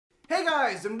Hey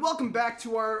guys, and welcome back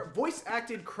to our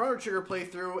voice-acted Chrono Trigger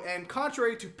playthrough, and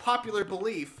contrary to popular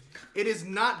belief, it is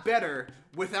not better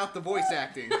without the voice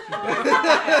acting. No,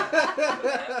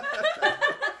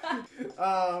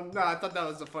 I thought that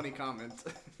was a funny comment.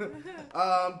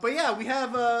 But yeah, we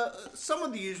have some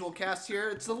of the usual cast here.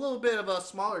 It's a little bit of a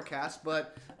smaller cast,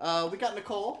 but we got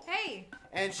Nicole. Hey!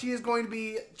 And she is going to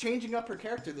be changing up her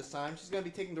character this time. She's going to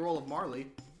be taking the role of Marley.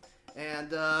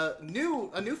 And a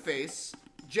new face,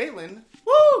 Jalen.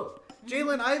 Woo!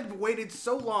 Jalen, I've waited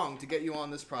so long to get you on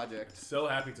this project. So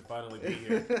happy to finally be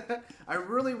here. I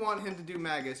really want him to do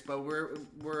Magus, but we're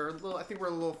a little. I think we're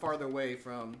a little farther away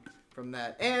from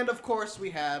that. And of course, we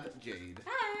have Jade.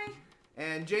 Hi!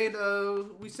 And Jade,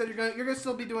 we said you're gonna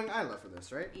still be doing Isla for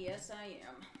this, right? Yes, I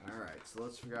am. All right. So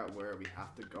let's figure out where we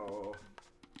have to go.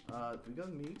 Do we go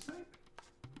to the meeting site?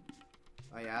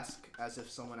 I ask as if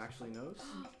someone actually knows.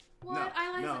 What? No,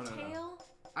 Isla has no, a no. tail?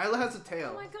 Isla has a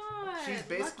tail. Oh my god! She's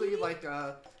basically Lucky? like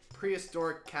a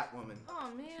prehistoric cat woman.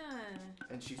 Oh man.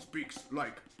 And she speaks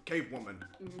like cave woman.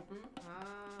 Oh,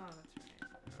 that's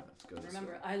right. Let's go this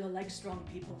Remember, way. Isla likes strong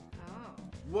people. Oh.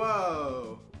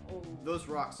 Whoa! Oh. Those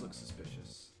rocks look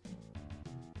suspicious.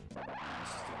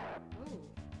 Ooh.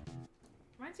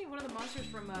 Reminds me of one of the monsters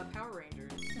from Power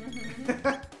Rangers.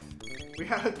 We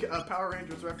have a Power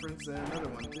Rangers reference and another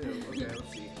one too. Okay,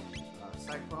 let's see.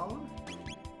 Cyclone?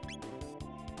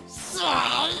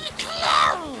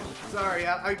 Cyclone! Sorry,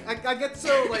 I get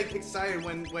so like excited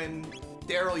when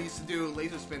Daryl used to do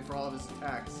laser spin for all of his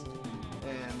attacks.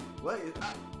 And what?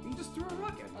 He just threw a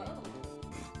rock at me.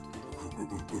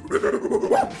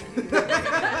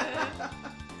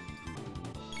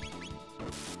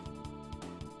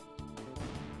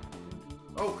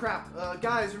 Oh crap,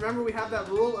 guys, remember we have that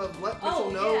rule of let Mitchell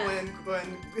know yeah.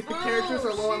 when characters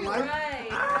are low on life? Right,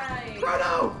 right.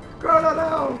 Chrono! Chrono,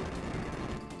 no!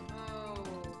 Oh.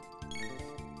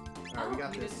 Alright, we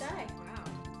got you this. just died.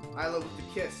 Wow. Isla with the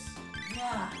kiss.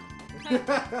 Ah.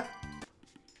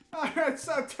 Alright,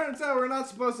 so it turns out we're not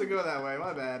supposed to go that way,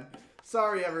 my bad.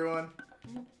 Sorry everyone.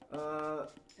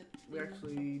 We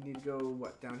actually need to go,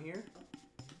 what, down here?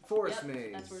 Forest Yep,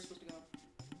 maze. that's where we're supposed to go.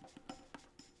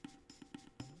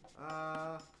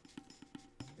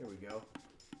 There we go.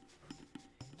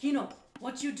 Kino,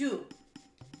 what you do?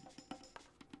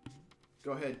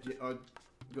 Go ahead,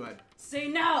 go ahead. Say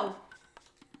now!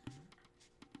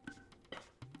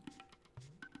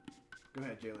 Go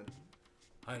ahead, Jalen.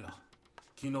 Isla,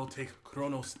 Kino take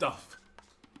Chrono stuff.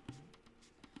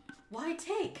 Why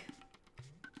take?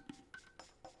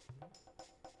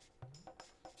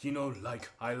 Kino like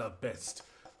Isla best.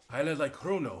 Isla like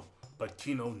Chrono, but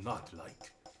Kino not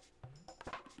like.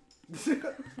 Isla,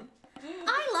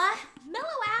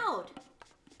 mellow out.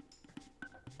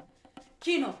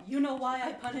 Kino, you know why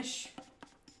I punish?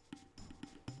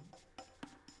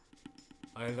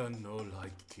 Isla no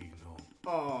like Kino.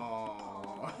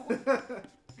 Aww.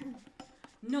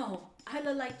 No,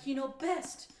 Isla like Kino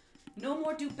best. No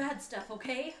more do bad stuff,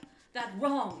 okay? That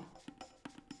wrong.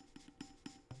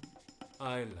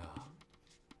 Isla.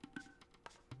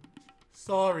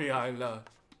 Sorry, Isla.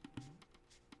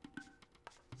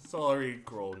 Sorry,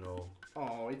 Chrono.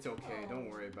 Oh, it's okay. Don't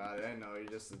worry about it. I know you're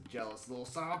just a jealous little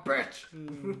son of a bitch.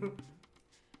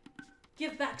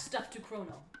 Give back stuff to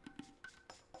Chrono.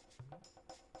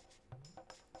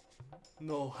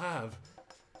 No have.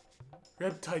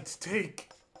 Reptiles take.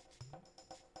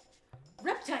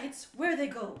 Reptites, where they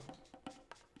go?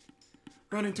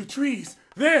 Run into trees.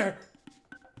 There!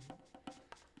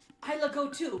 Isla go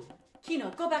too.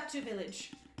 Kino, go back to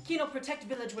village. Kino protect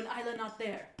village when Isla not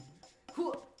there.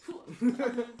 Who?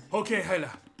 Okay,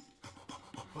 Isla.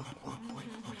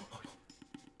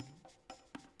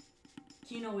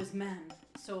 Kino is man,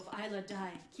 so if Isla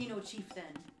die, Kino chief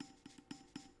then.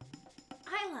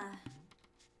 Isla.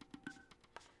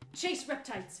 Chase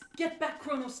reptites. Get back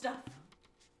Chrono stuff.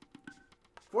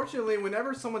 Fortunately,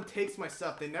 whenever someone takes my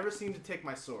stuff, they never seem to take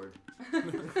my sword.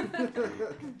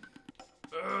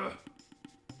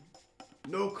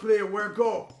 No clear where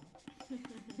go.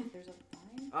 There's a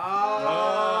vine. Oh.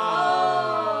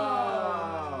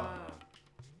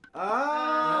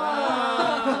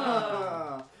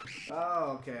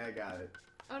 Oh, okay, I got it.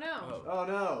 Oh no. Oh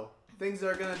no, things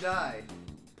are gonna die.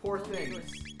 Poor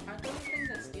things. Aren't those things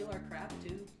that steal our crap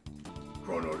too?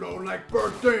 Chrono don't like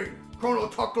bird thing. Chrono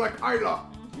talk like Isla.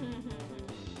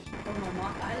 Chrono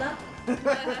mock Isla?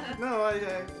 No, I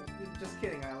just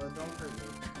kidding, Isla. Don't hurt me.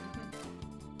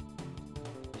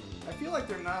 I feel like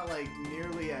they're not like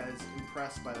nearly as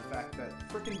impressed by the fact that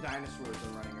frickin' dinosaurs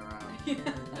are running around.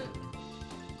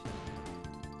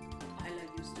 Isla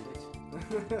used to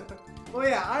it. Well,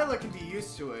 yeah, Isla can be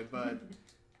used to it, but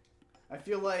I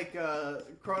feel like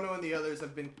Chrono and the others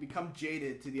have become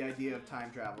jaded to the idea of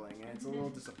time traveling, and it's a little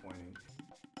disappointing.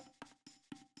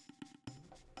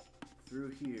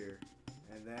 Through here,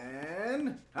 and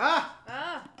then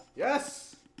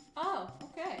yes. Oh,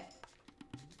 okay.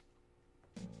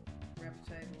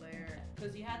 Reptile lair.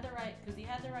 Because you had the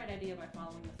right idea by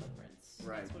following the footprints.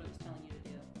 Right. That's what it was telling you to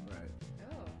do. Right.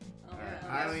 Oh. Oh, Alright,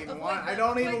 well, I don't yes. even Avoid want. them, I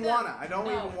don't avoid even them. wanna. I don't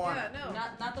No. even wanna. Yeah, no.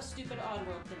 Not the stupid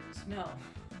Oddworld things. No.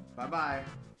 Bye bye.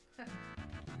 Oh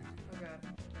god.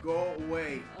 Go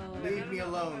away. Oh. Leave No, me no, no,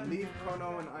 alone. no, Leave no. Chrono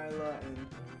and Isla and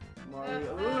Marley.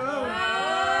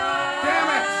 Ah. Damn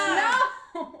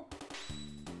No. it!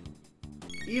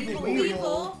 Evil Evil.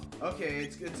 Weevil. Okay,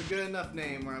 it's a good enough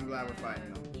name where I'm glad we're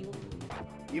fighting them.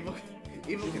 Evil.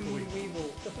 Evil can we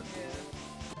Weevil. Yeah.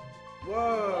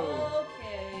 Whoa.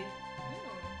 Okay.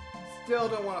 Still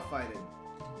don't want to fight it.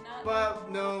 Not But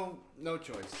no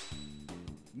choice.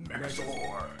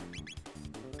 Megazord.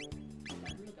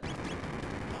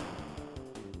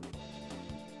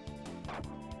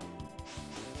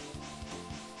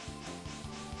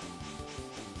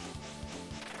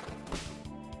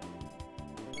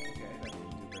 Okay, that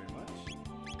didn't do very much.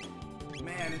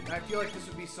 Man, I feel like this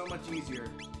would be so much easier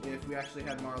if we actually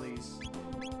had Marley's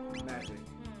magic.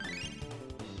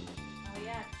 Oh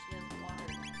yeah, she has water.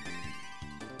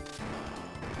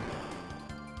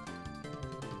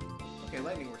 Okay,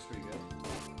 lightning works pretty good.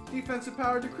 Defensive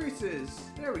power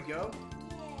decreases. There we go.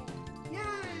 Yay!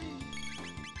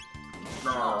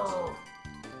 No!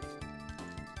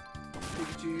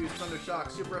 Pikachu used Thunder Shock,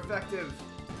 super effective.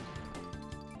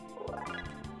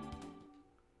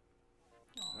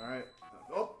 Alright.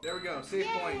 Oh, there we go. Save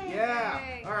point. Yeah!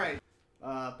 Yay. Alright.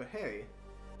 But hey.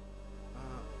 I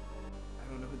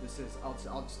don't know who this is.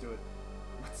 I'll just do it.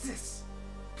 What's this?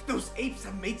 Those apes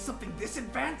have made something this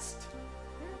advanced?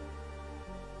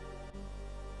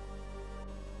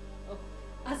 Oh,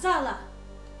 Azala.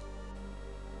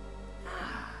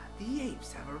 Ah, the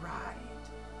apes have arrived.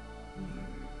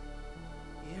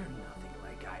 You're nothing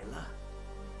like Isla.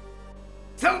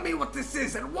 Tell me what this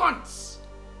is at once!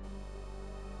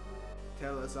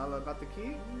 Tell us all about the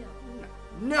key?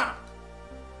 No!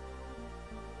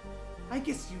 I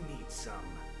guess you need some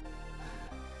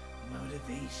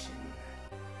motivation.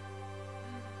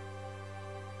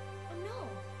 Oh no.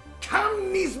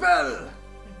 Come, Nisbel!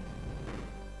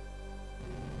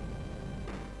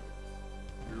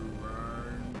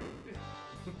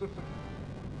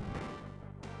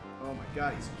 Oh my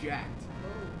god, he's jacked.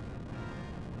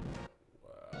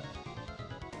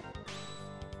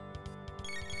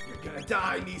 You're gonna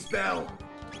die, Nisbel!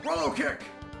 Rollo kick!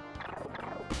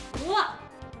 What?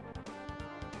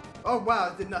 Oh wow,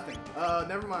 it did nothing.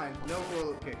 Never mind. No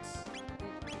Rollo kicks.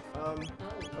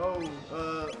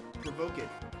 Provoke it.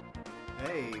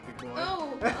 Hey, big boy.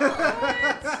 Oh,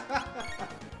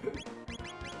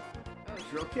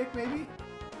 Drill kick, maybe?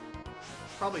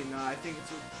 Probably not. I think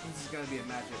this is gonna be a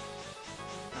magic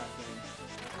kind of thing.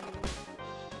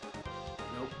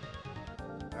 Nope.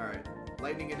 Alright.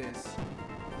 Lightning it is.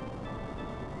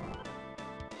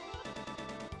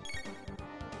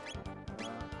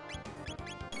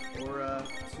 Aura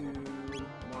to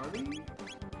Marley.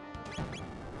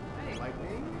 Hey.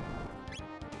 Lightning.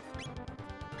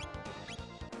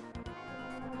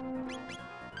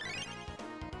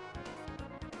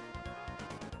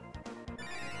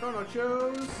 Chrono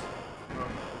chose. Oh,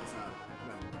 it's not.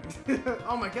 No.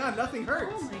 Oh my god, nothing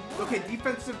hurts. Oh my god. Okay,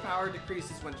 defensive power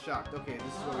decreases when shocked. Okay, this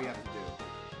is what we have to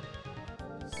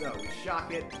do. So we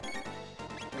shock it,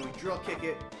 and we drill kick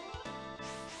it.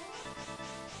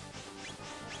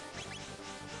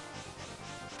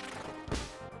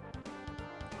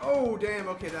 Oh damn!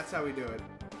 Okay, that's how we do it.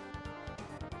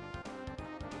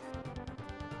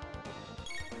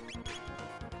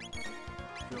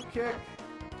 Drill kick.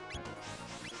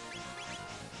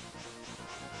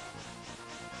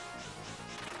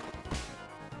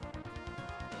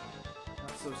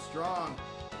 Not so strong.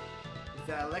 With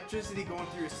that electricity going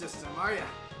through your system, are ya?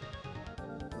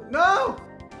 No!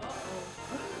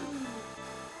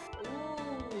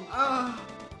 Ooh. Ah!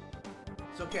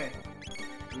 It's okay.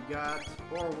 We got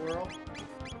Aura Whirl.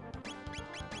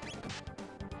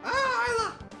 Ah, Isla!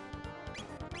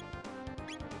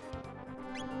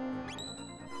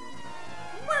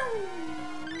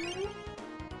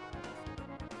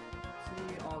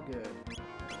 See, all good.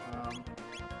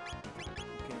 You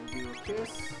can do a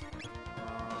kiss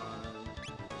on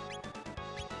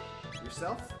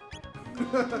yourself.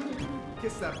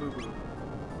 Kiss that boo boo.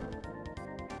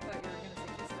 I thought you were gonna say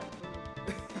kiss that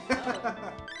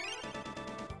boob.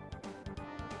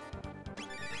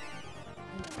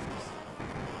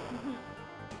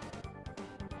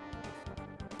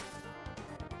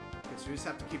 So we just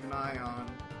have to keep an eye on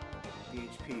the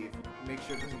HP. Make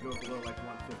sure it doesn't go below like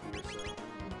 150 or so.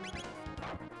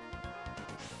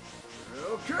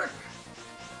 Real kick!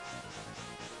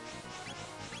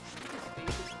 His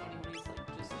face is funny when he's like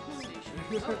just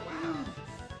stationary. Oh, wow.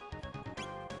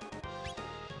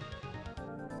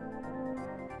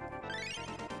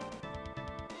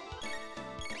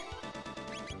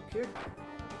 Kick.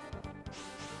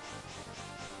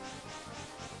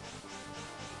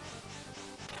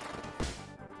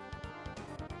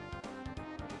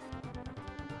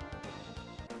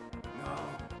 No.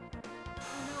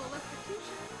 Oh no,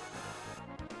 electrocution.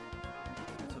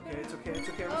 It's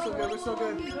okay. We're Oh, still good. We're still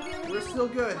good. We're still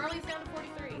good. Marley's down to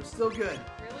 43. We're still good.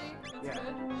 Really? That's Yeah.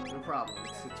 good? No problem.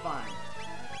 It's fine.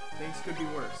 Things could be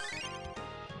worse.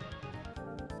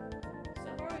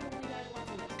 So far, we only died once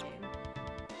in this game.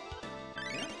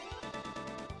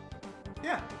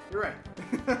 Yeah, you're right.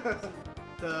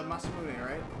 The Masamune,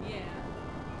 right? Yeah.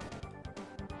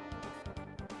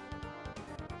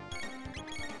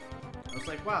 I was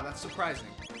like, wow, that's surprising.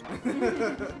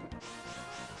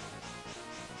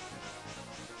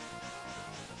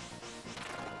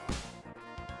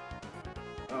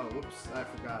 Oh, whoops, I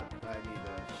forgot. I need a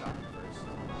shot first.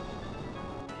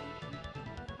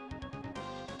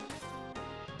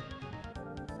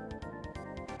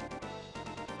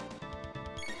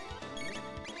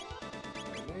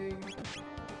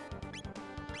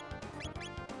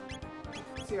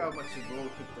 Let's see how much the roll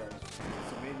kick does.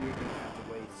 So maybe you're gonna have to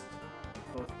waste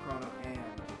both Chrono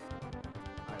and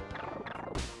Isla.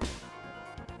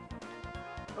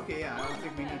 Okay, yeah, I don't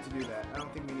think we need to do that. I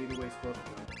don't think we need to waste both of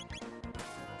them.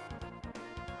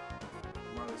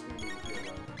 Marley's gonna need to heal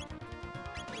up.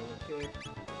 Roll kick.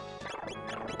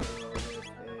 And go with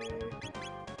a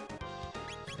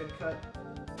spin cut.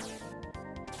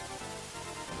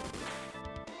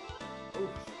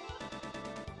 Oof.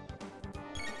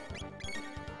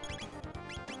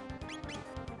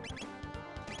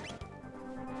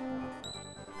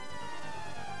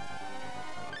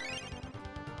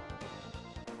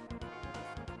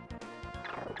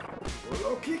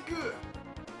 Roll kick.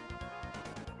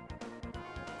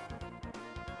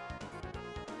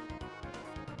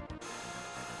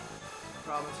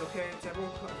 Problem, it's okay. It's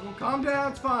everyone calm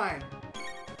down. It's fine.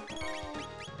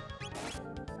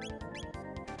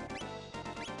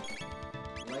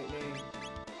 Lightning,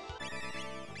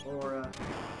 Aura,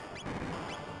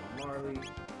 Marley.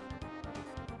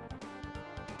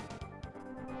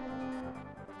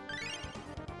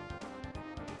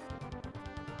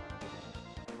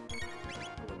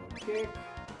 Kick.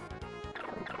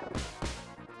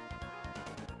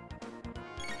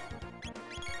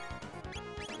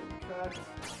 Cut.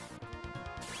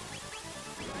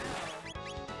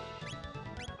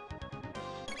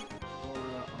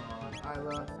 Aura on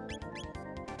Isla.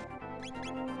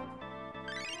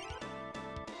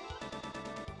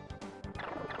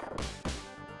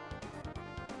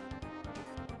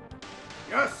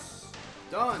 Yes!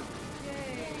 Done!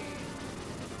 Yay.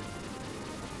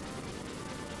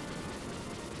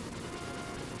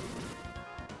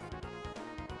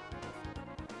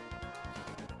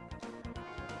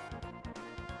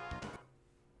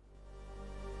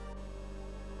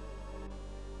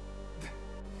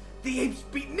 The ape's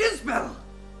beaten Isbel!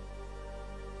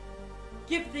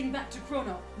 Give thing back to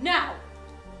Chrono, now!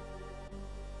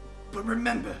 But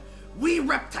remember, we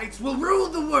reptites will rule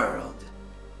the world!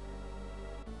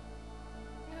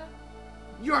 Yeah.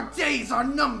 Your days are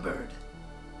numbered!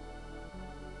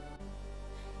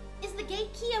 Is the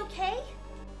gate key okay?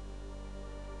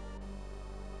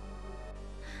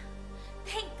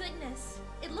 Thank goodness.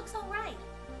 It looks alright.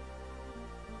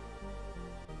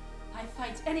 I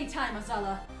fight anytime,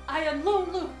 Azala. I am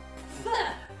lone lose.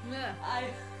 Yeah.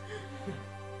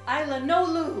 Isla no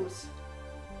lose.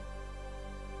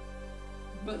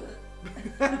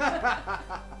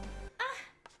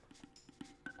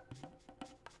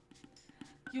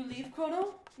 You leave,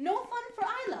 Chrono? No fun for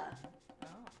Isla. Oh.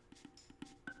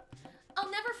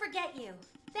 I'll never forget you.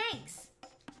 Thanks.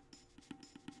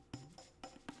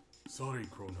 Sorry,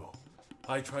 Chrono.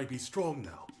 I try be strong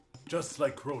now, just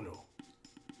like Chrono.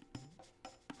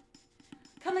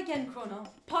 Come again, Chrono.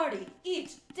 Party,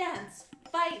 eat, dance,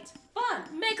 fight,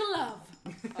 fun. Make love.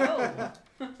 Oh.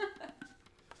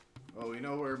 Oh, we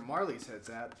know where Marley's head's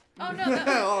at. Oh no,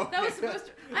 that was supposed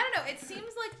to. I don't know. It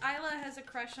seems like Isla has a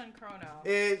crush on Chrono.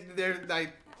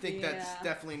 I think that's Yeah.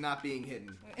 definitely not being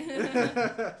hidden.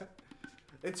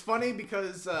 It's funny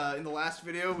because in the last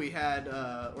video we had,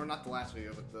 or not the last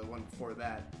video, but the one before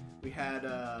that, we had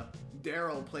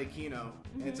Daryl play Kino.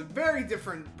 And it's a very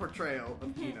different portrayal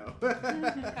of Kino.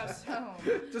 How so?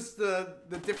 Just the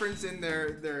difference in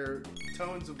their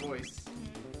tones of voice.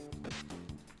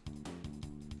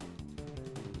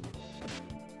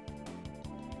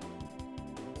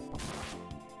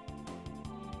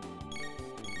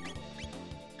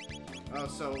 Oh,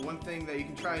 so one thing that you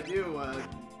can try to do,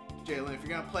 Jalen, if you're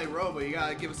gonna play Robo, you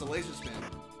gotta give us a laser spin.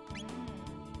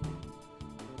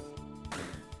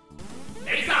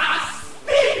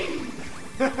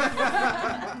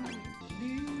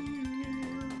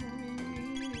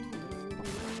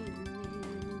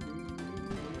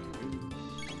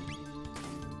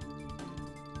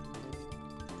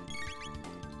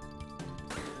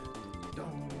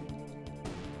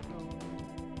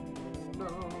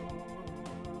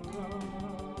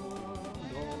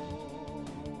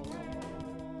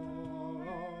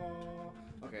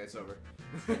 Okay, it's over.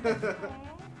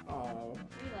 Oh.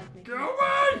 We like making Go it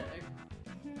away! together.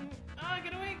 Oh,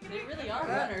 get away, get They away. really are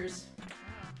runners.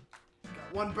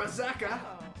 Got one Brazeka.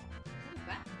 Oh. What is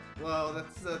that? Well,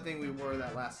 that's the thing we wore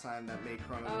that last time that made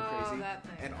Chrono go Oh, crazy that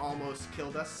thing. and almost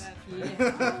killed us. That's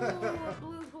Yeah. Oh,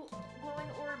 blue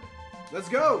glowing orb. Let's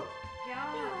go!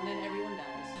 Yeah. And then everyone dies.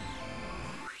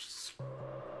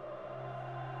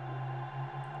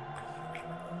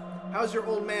 How's your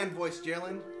old man voice,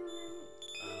 Jalen?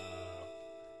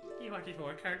 You want it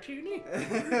more cartoony?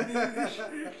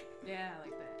 Yeah, I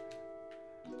like that.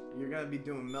 You're gonna be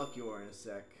doing Melchior in a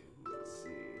sec. Let's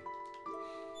see.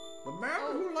 The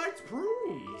man who likes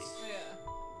prunes! Yeah.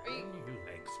 Are you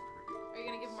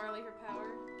gonna give Marley her power?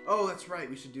 Oh, that's right,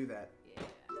 we should do that. Yeah.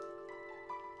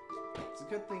 It's a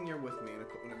good thing you're with me,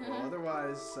 Nicole.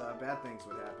 Otherwise, bad things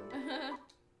would happen.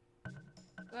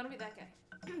 We wanna be that guy.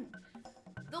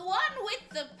 The one with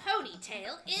the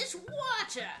ponytail is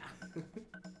water.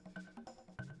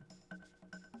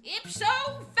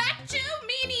 Ipso facto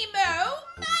minimo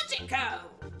magico.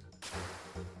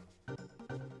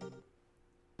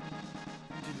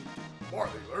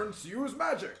 Marley learns to use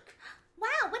magic.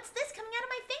 Wow, what's this coming out of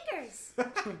my fingers?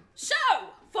 So,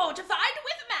 fortified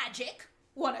with magic?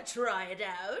 Wanna try it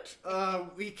out?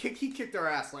 He kicked our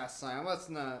ass last time. Let's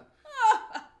not.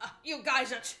 You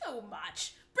guys are too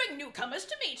much. Bring newcomers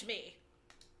to meet me.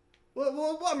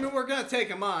 Well, I mean, we're gonna take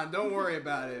him on. Don't worry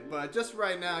about it. But just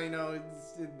right now, you know,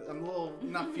 I'm a little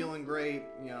not feeling great.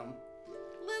 You know.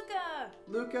 Luca!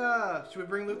 Luca, should we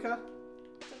bring Luca?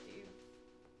 It's up to you.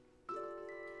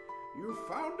 You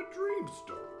found a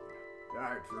dreamstone.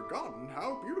 I'd forgotten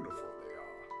how beautiful they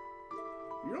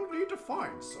are. You'll need to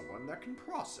find someone that can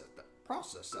process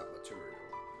that material.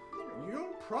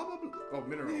 You'll probably... Oh,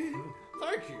 mineral.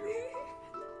 Thank you.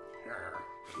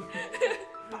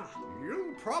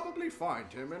 You'll probably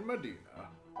find him in Medina,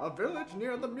 a village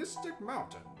near the Mystic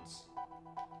Mountains.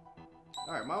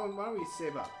 Alright, why don't we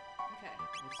save up? Okay.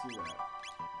 Let's do that.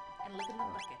 And look in the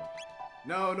bucket.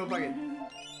 No bucket.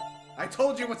 I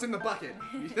told you what's in the bucket.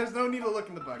 There's no need to look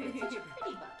in the bucket. Such a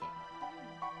pretty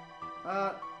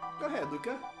bucket. Go ahead,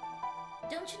 Luca.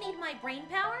 Don't you need my brain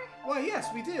power? Well,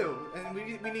 yes, we do. And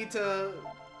we need to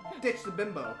ditch the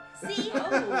bimbo. See?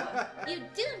 Oh. You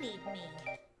do need me.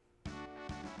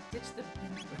 Ditch the.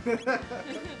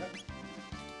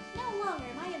 No longer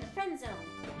am I in the friend zone.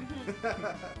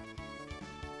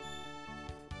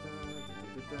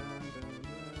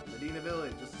 Medina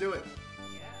Village, let's do it.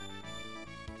 Yeah.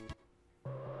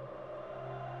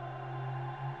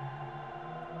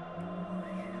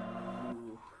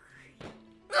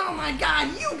 Oh my god,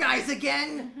 you guys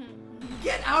again!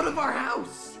 Get out of our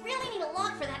house! You really need a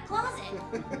lock for that closet.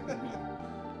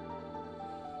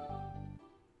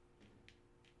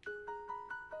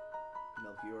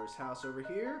 Melchior's house over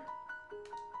here.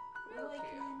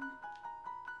 Boykin.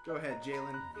 Go ahead,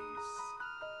 Jalen.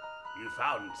 You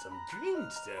found some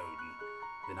dreamstone.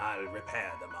 Then I'll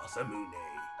repair the Masamune.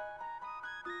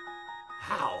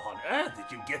 How on earth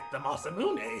did you get the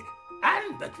Masamune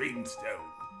and the dreamstone?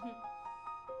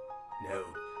 No,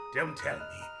 don't tell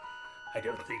me. I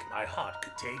don't think my heart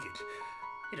could take it.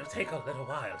 It'll take a little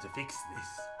while to fix this.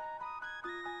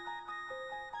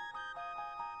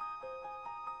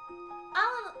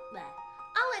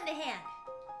 I'll lend a hand.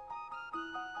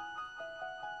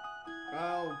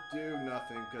 I'll do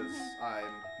nothing because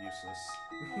I'm useless.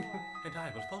 And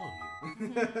I will follow you.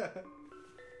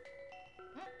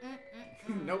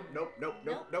 Nope.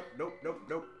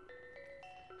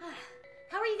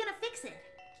 How are you gonna fix it?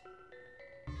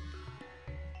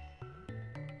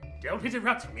 Don't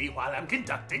interrupt me while I'm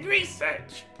conducting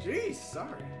research. Jeez,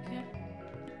 sorry.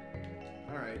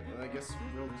 Alright, well, I guess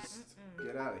we'll just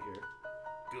get out of here.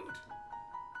 Good.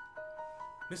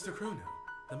 Mr. Chrono,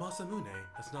 the Masamune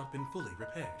has not been fully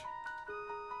repaired.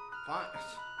 Fine.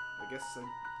 I guess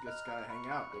gotta hang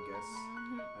out, I guess.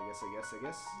 I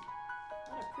guess.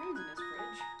 A lot of prunes in his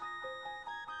fridge.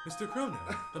 Mr. Chrono,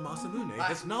 the Masamune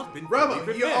has not been Robo,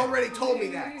 fully you prepared. already told me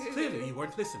that. Clearly, you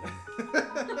weren't listening.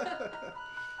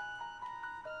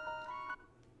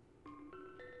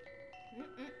 Nope.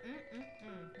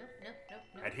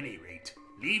 At any rate,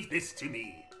 leave this to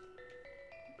me.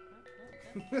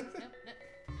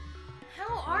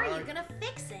 How are you gonna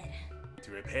fix it?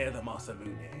 To repair the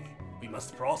Masamune, we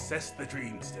must process the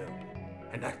Dreamstone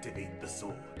and activate the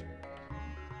sword.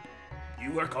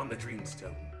 You work on the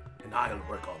Dreamstone, and I'll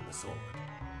work on the sword.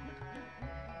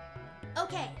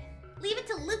 Okay, leave it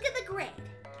to Luca the Great.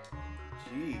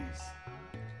 Jeez.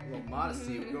 A little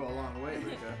modesty would go a long way,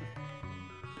 Luca.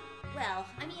 Well,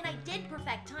 I mean, I did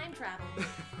perfect time travel.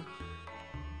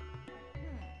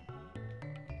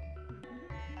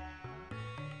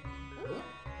 Ooh.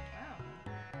 Wow.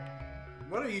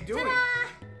 What are you doing?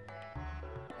 Ta-da!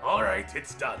 All right,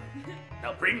 it's done.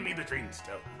 Now bring me the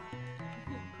Dreamstone.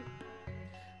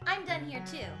 I'm done here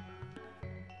too.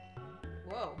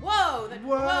 Whoa. Whoa! It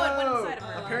went inside of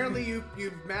her. Apparently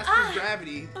you've mastered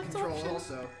gravity that's control optional.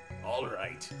 also. All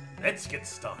right, let's get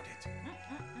started.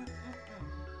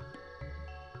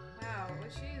 Wow,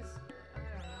 but she's... I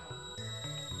don't know.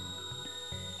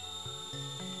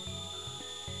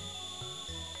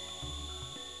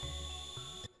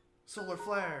 Solar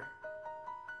flare.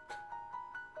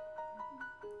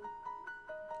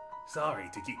 Sorry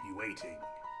to keep you waiting.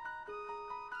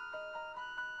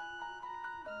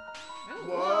 Ooh,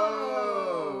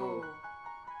 Whoa.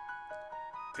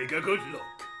 Take a good look.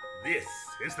 This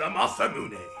is the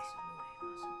Masamune.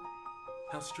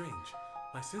 How strange.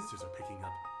 My sensors are picking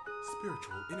up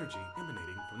spiritual energy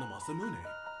emanating from the Masamune.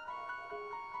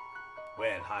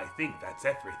 Well, I think that's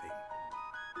everything.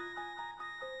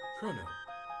 Chrono,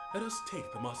 let us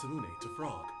take the Masamune to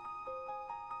Frog.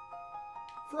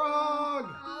 Frog!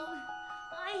 Oh,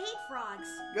 I hate frogs.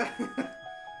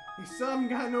 You still haven't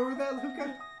gotten over that,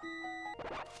 Luca?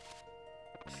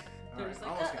 They're Alright, just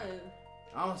like, almost got it.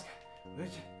 Almost got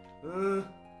it.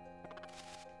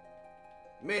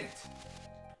 Made it.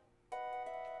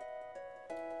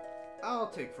 I'll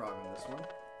take Frog on this one.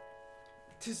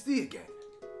 'Tis thee again.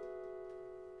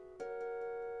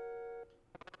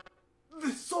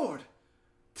 The sword!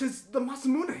 'Tis the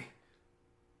Masamune!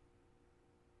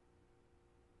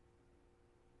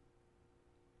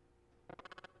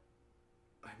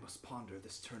 I must ponder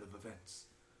this turn of events.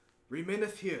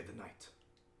 Remaineth here the night.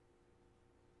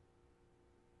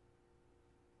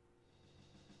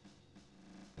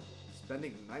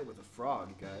 Spending the night with a frog,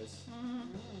 guys.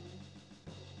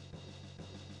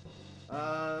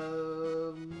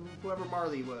 Whoever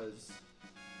Marley was.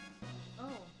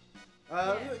 Oh.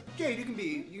 Jade, you can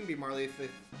be Marley if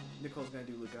Nicole's gonna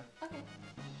do Luca. Okay.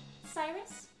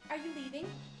 Cyrus, are you leaving?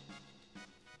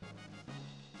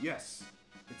 Yes,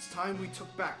 it's time we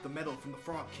took back the medal from the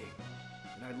Frog King,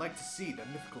 and I'd like to see that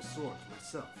mythical sword for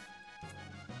myself.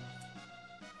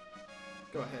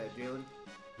 Go ahead, Galen.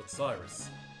 But Cyrus,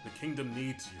 the kingdom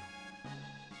needs you.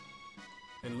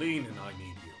 And Lean and I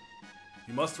need you.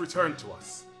 You must return to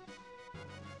us.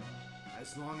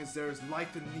 As long as there is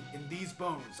life in these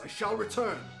bones, I shall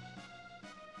return.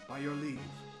 By your leave.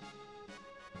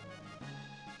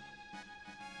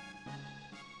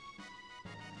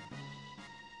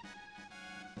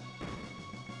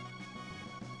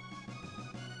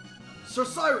 Sir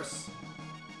Cyrus!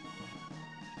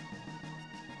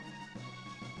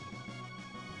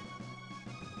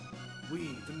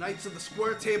 We, the Knights of the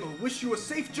Square Table, wish you a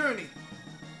safe journey.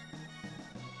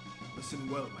 Listen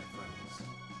well, my friends.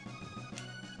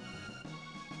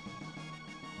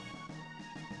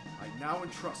 I now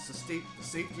entrust the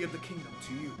safety of the kingdom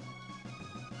to you.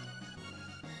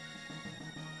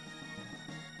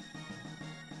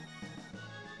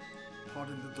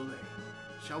 Pardon the delay.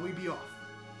 Shall we be off?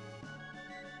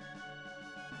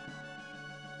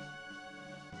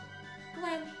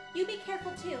 Glenn, you be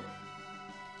careful too.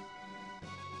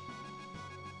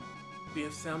 Be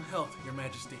of sound health, Your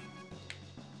Majesty.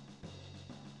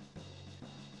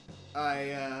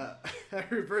 I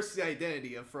reversed the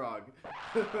identity of Frog.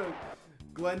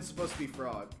 Glenn's supposed to be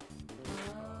Frog.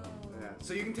 Yeah,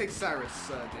 so you can take Cyrus,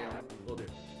 Dale. Will do.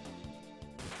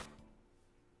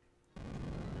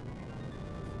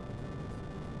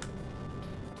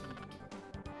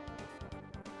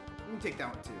 You can take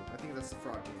that one too. I think that's the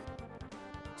Frog King.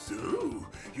 So,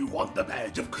 you want the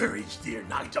badge of courage, dear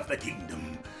Knight of the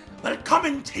Kingdom? Well, come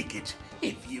and take it,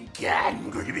 if you can.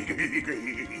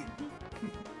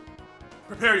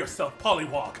 Prepare yourself,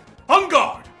 Pollywog. On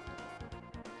guard!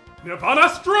 Nirvana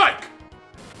strike!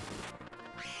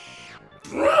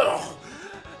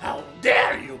 How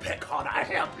dare you pick on a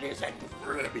helpless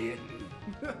amphibian?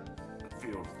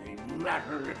 Filthy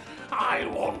matter. I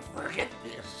won't forget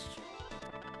this.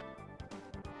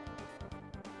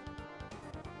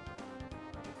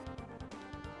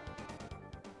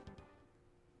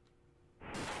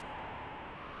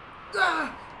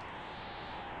 Ah!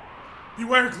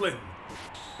 Beware, Glenn!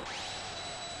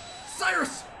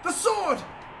 Cyrus! The sword!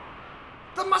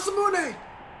 The Masamune!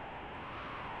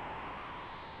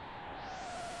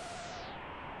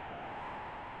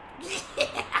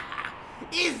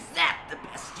 Is that the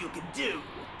best you can do?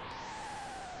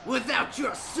 Without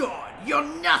your sword, you're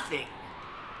nothing!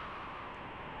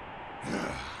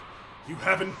 You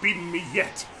haven't beaten me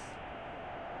yet!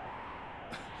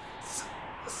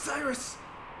 Cyrus!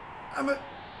 I'm a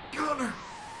goner!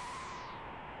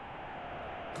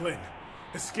 Glenn,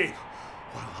 escape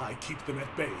while I keep them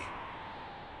at bay.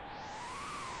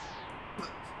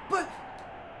 But...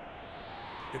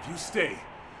 If you stay,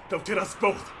 they'll get us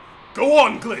both. Go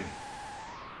on, Glenn!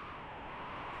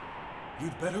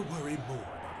 You'd better worry more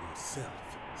about yourself,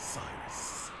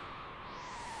 Cyrus.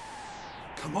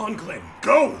 Come on, Glenn,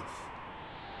 go!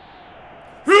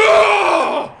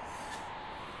 Ah!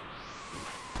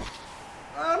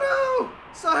 Oh no!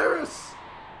 Cyrus!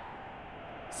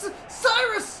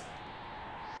 Cyrus!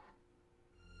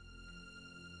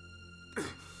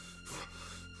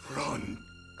 Run,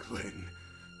 Glenn.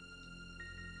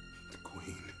 The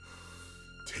Queen,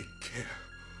 take care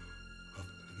of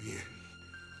the inn.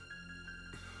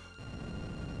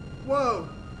 Whoa!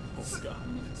 Oh, God.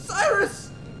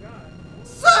 Cyrus!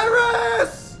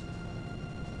 Cyrus!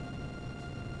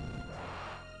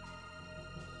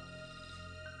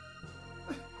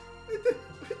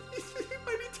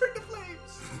 Might be turned to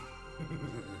flames.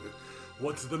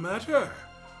 What's the matter?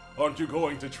 Aren't you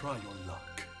going to try your luck?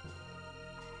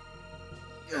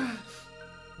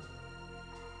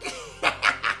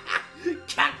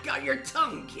 Cat got your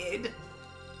tongue, kid.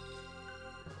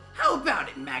 How about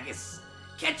it, Magus?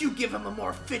 Can't you give him a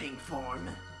more fitting form?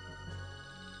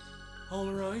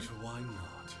 All right, why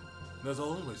not? There's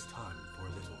always time for a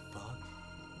little fun.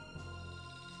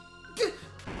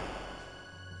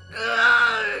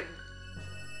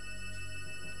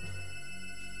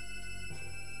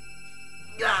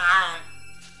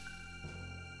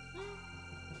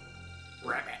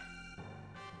 Rabbit.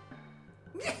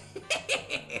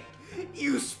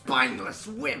 You spineless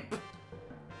wimp.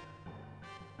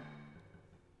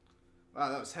 Wow,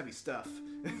 that was heavy stuff.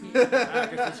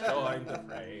 Magus is going to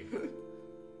fray.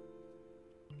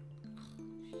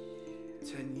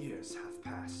 10 years have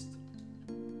passed.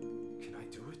 Can I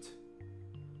do it?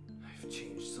 I've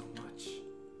changed so much.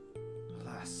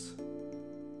 Alas,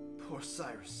 poor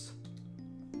Cyrus.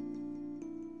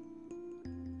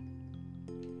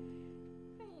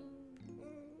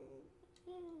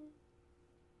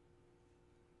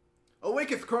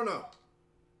 Awaketh, Chrono!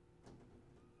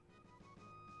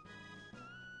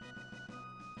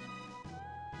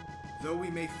 Though we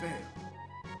may fail,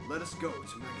 let us go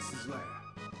to Magus' lair.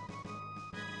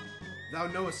 Thou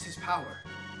knowest his power.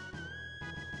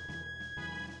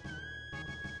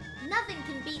 Nothing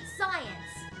can beat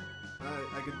science.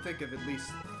 I could think of at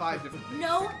least 5 different things.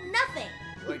 No, nothing.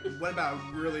 Like, what about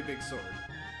a really big sword?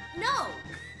 No.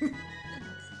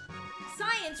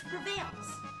 Science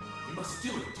prevails. We must do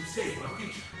it to save our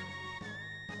future.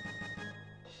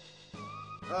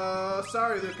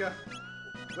 Sorry, Luca.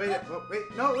 Wait,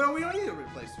 no, we don't need to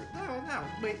replace her. No,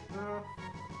 wait.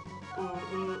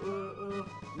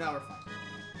 No, we're fine.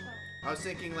 I was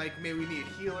thinking, like, maybe we need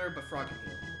a healer, but Frog can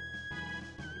heal.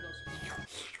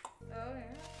 Oh, yeah.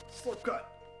 Slip cut.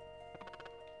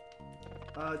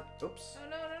 Oops. Oh,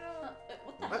 no.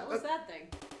 What the hell is that thing?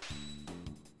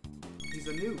 He's a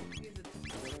noob. He's a...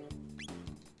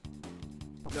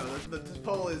 No, the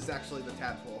pole is actually the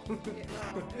tadpole. Yeah,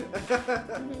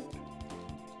 no.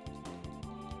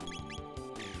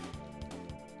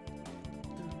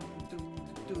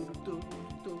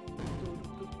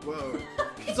 Whoa.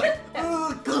 He's like,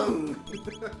 oh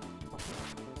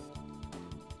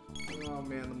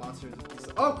man, the monsters.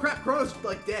 Oh crap, Chrono's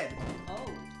like dead. Oh. Oh,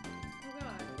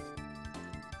 God.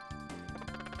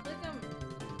 Lick him.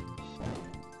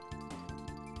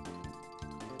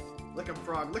 Lick him,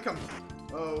 Frog, lick him.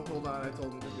 Oh, hold on, I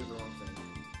told him to do the wrong thing.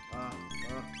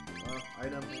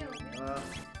 Item.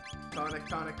 Tonic.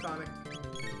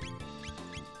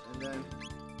 And then...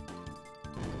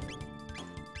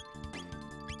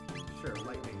 Sure,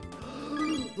 lightning.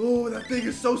 Oh, that thing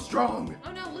is so strong!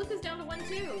 Oh, no, Luke is down to 1,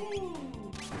 too.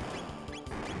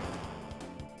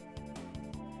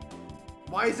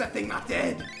 Why is that thing not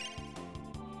dead?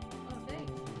 Oh,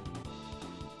 thanks.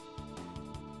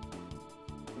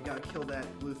 gotta kill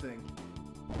that blue thing.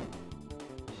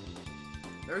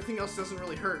 Everything else doesn't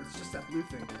really hurt, it's just that blue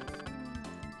thing.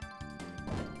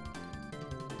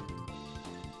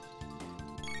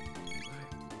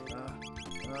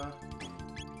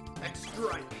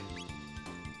 X-Strike.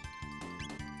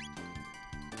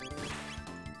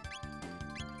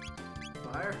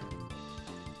 Fire.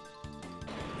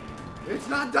 It's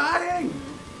not dying!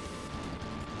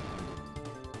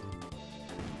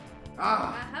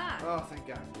 Ah! Aha. Oh, thank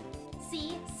God.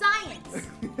 See? Science.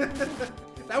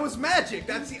 That was magic!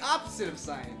 That's the opposite of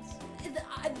science.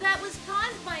 That was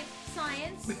caused by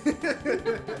science.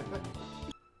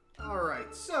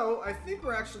 Alright, so I think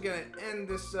we're actually going to end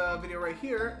this video right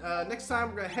here. Next time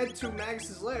we're going to head to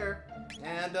Magus's lair,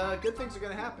 and good things are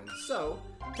going to happen. So,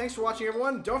 thanks for watching,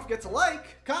 everyone. Don't forget to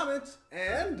like, comment,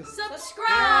 and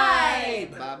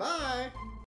Subscribe! bye-bye!